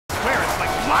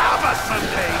some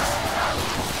days.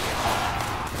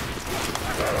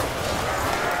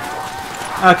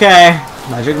 Okay,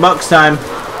 magic box time.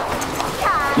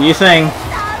 Do your thing.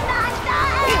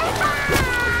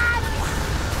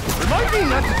 Remind me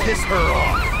not to piss her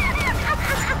off.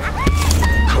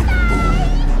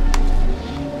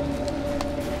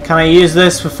 Can I use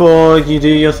this before you do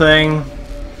your thing?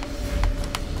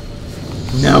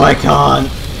 No, I can't.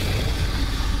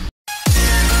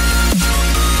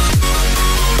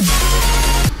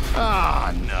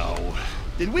 Ah, no.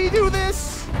 Did we do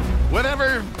this?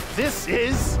 Whatever this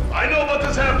is. I know what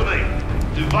is happening.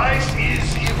 Device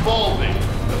is evolving,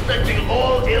 affecting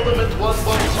all element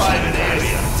 115 in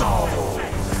area.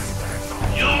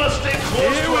 You must stay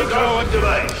close Here to we a go. guarded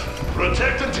device.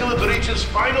 Protect until it reaches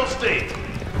final state.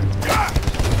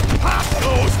 Pop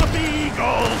goes the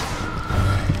beagle.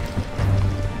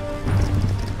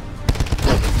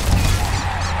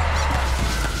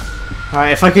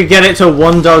 Alright, if I could get it to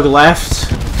one dog left,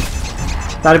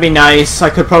 that'd be nice. I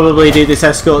could probably do this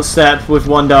escort step with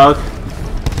one dog.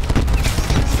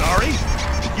 Sorry,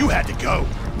 you had to go.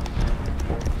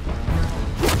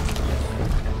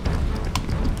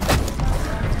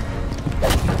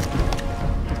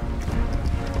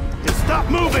 You stop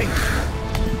moving.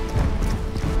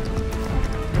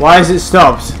 Why is it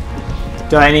stopped?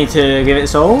 Do I need to give it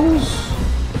souls?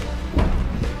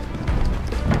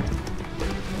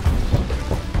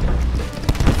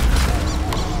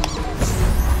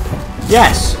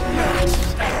 Yes!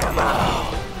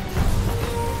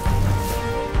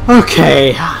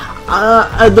 Okay.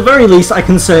 At the very least, I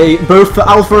can say both for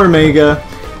Alpha Omega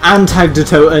and Tag to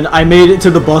Toten, I made it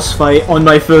to the boss fight on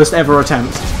my first ever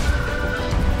attempt.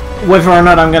 Whether or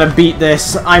not I'm gonna beat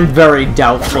this, I'm very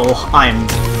doubtful. I'm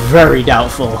very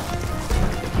doubtful.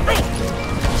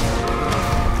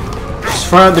 Just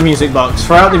throw out the music box.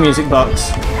 Throw out the music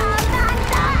box.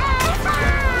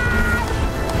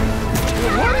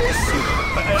 What is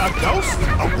a ghost?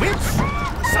 A witch?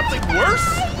 Something worse?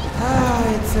 Ah,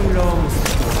 it's a long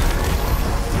story.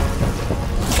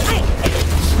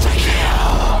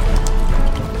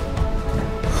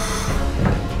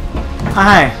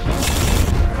 Hi.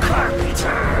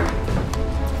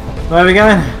 Where are we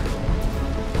going?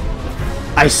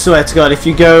 I swear to God, if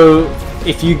you go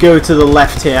to the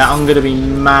left here, I'm gonna be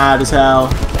mad as hell.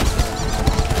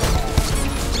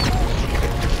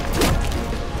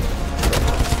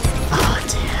 Oh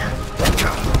dear.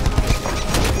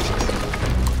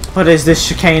 What is this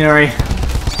chicanery?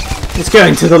 It's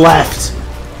going to the left.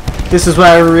 This is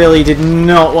where I really did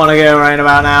not want to go right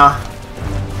about now.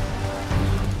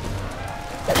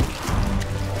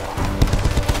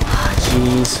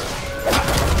 Jeez.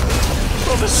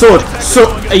 Sword!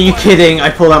 Sword! Are you kidding? I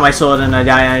pulled out my sword and I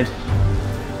died.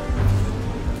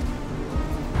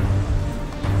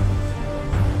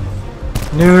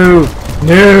 No!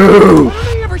 No! Why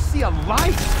do I ever see a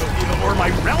live token or my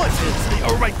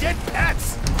relatives or my dead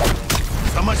pets?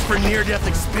 So much for near-death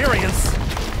experience.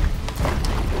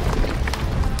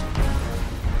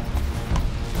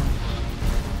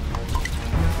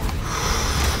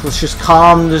 Let's just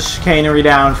calm the chicanery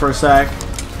down for a sec.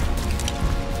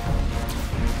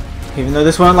 Even though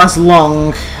this won't last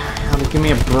long, give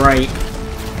me a break.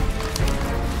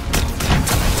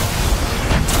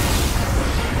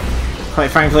 Quite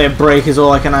frankly, a break is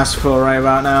all I can ask for right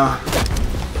about now.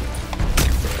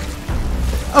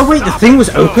 Oh wait, the thing was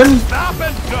open? Stop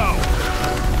and go!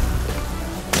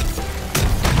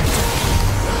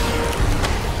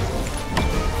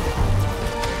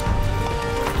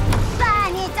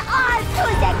 Burn it all to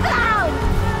the ground!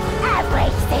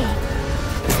 Everything!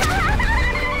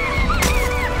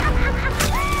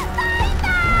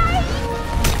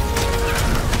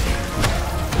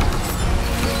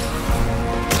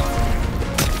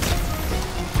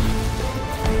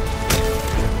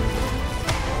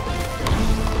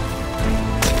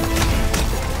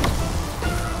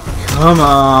 Come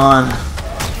on.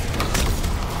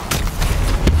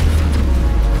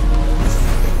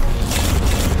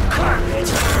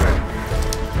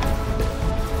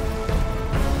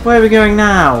 Where are we going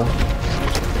now?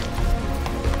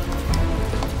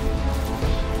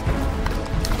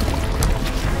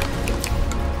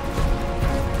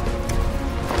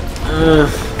 Ugh.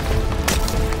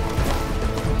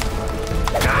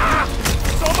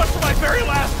 So much for my very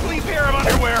last clean pair of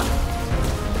underwear.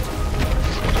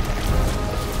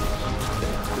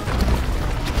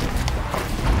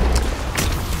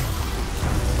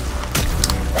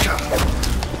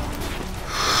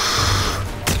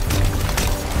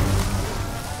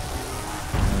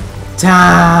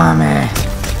 Damn it.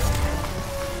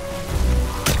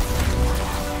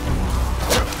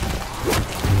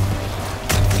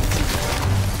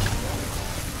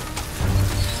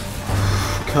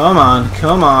 Come on,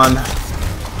 come on.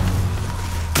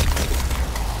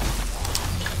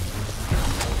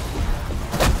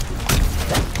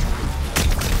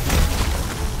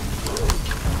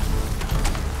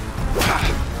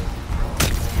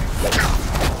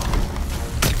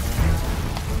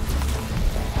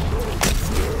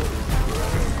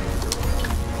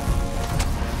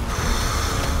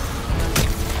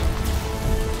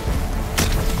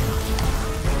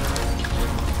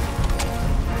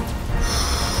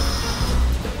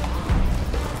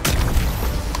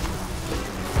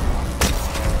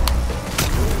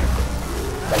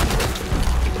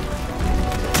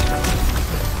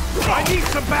 I need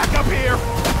some backup here.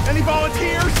 Any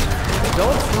volunteers?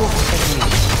 Don't look at me.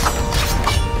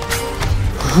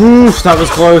 Oof, that was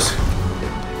close.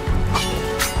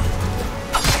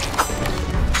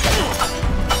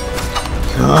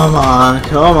 Come on,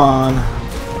 come on.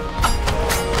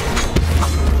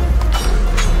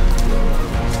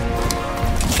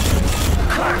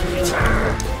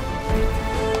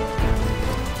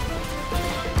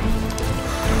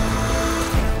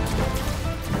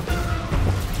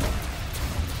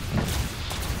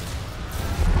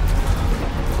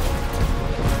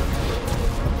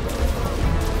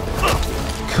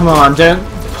 Come on, don't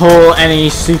pull any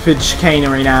stupid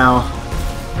chicanery now.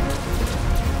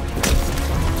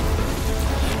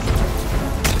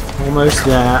 Almost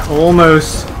there,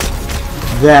 almost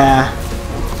there.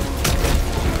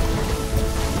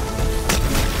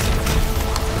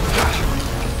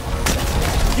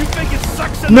 You think it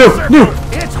sucks in No, the circle? no.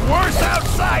 It's worse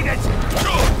outside it.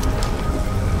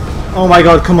 Oh my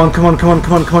god, come on, come on, come on,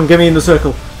 come on, come on, get me in the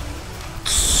circle.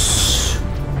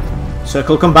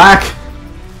 Circle, come back.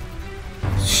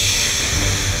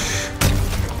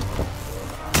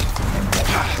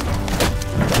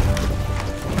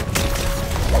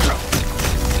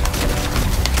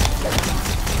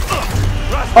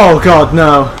 Oh god,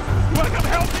 no. Wanna come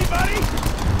help me, buddy?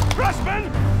 Rushman?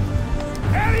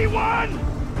 Anyone?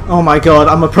 Oh my god,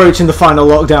 I'm approaching the final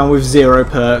lockdown with 0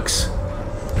 perks.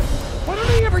 Why don't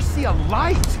I ever see a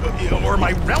light? Or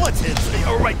my relatives?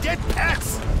 Or my dead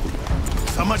pets?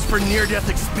 So much for near-death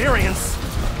experience.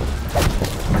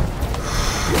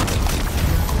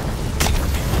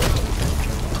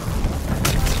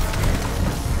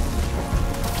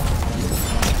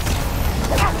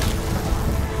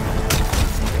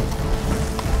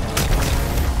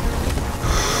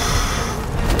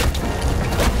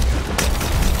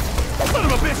 Son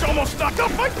of a bitch almost knocked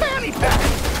off my fanny pack!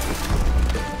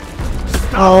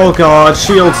 Oh god,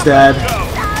 shield's dead. Go!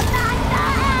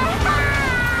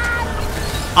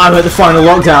 I'm at the final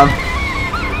lockdown.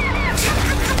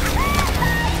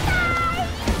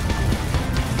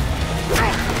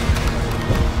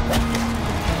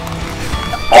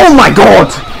 Oh my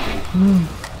god!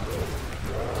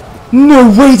 No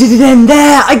way did it end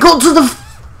there! I got to the...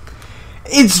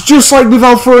 It's just like with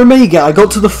Alpha Omega. I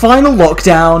got to the final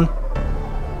lockdown,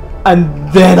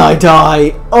 and then I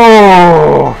die.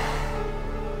 Oh!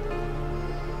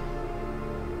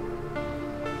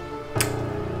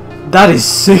 That is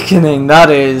sickening, that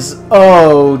is.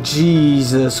 Oh,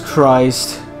 Jesus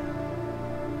Christ.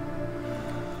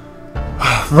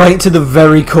 Right to the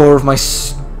very core of my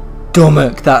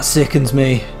stomach, that sickens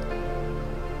me.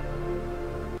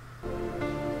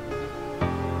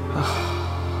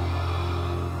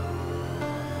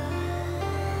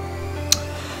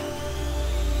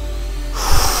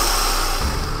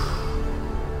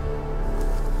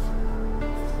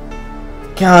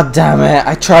 God damn it,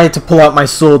 I tried to pull out my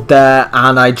sword there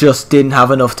and I just didn't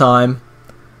have enough time.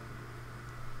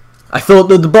 I thought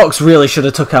that the box really should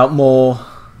have took out more.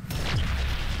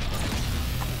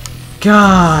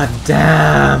 God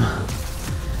damn.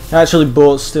 I actually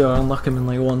bought Stu, I unlock him in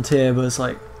like 1 tier, but it's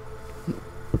like...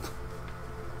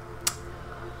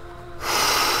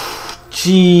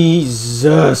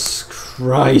 Jesus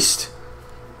Christ.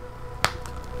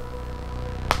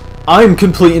 I'm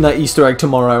completing that Easter egg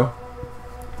tomorrow.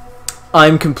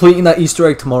 I'm completing that Easter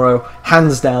egg tomorrow,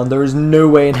 hands down. There is no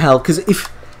way in hell, because if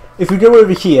we go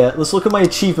over here, let's look at my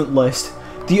achievement list.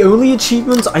 The only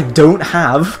achievements I don't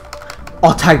have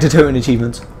are Tag to Toten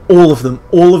achievements. All of them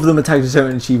are Tag to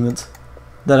Toten achievements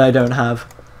that I don't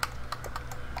have.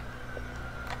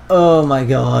 Oh my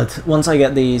god, once I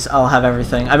get these, I'll have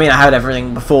everything. I mean, I had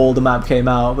everything before the map came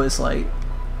out, but it's like...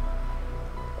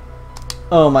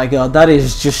 Oh my god, that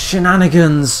is just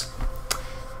shenanigans.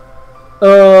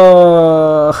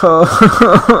 Oh,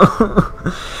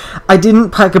 I didn't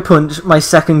pack a punch my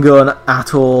second gun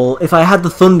at all. If I had the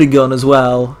thunder gun as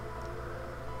well,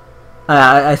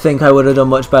 I think I would have done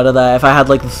much better there. If I had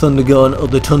like the thunder gun or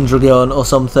the tundra gun or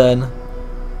something,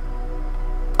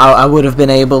 I would have been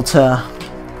able to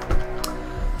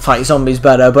fight zombies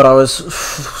better, but I was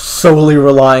solely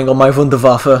relying on my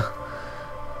Wunderwaffe,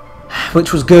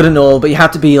 which was good and all, but you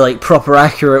had to be like proper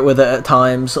accurate with it at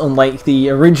times, unlike the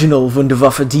original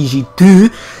Wunderwaffe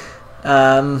DG2.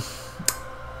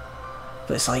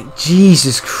 But it's like,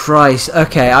 Jesus Christ.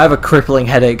 Okay, I have a crippling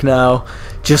headache now,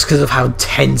 just because of how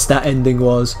tense that ending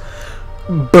was.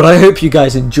 But I hope you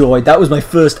guys enjoyed. That was my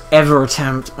first ever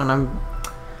attempt, and I'm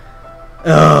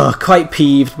quite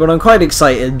peeved, but I'm quite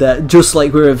excited that, just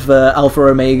like with Alpha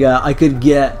Omega, I could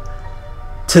get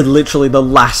to literally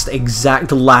the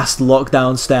exact last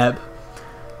lockdown step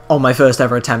on my first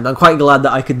ever attempt. I'm quite glad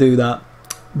that I could do that,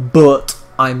 but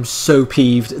I'm so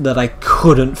peeved that I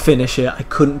couldn't finish it. I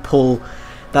couldn't pull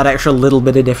that extra little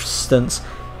bit of distance.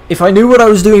 If I knew what I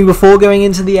was doing before going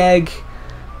into the egg,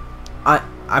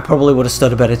 I probably would have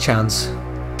stood a better chance.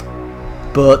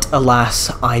 But alas,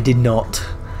 I did not.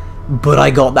 But I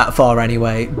got that far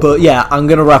anyway. But yeah, I'm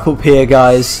going to wrap up here,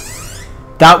 guys.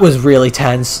 That was really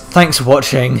tense. Thanks for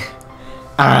watching.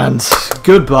 And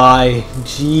goodbye.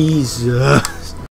 Jesus.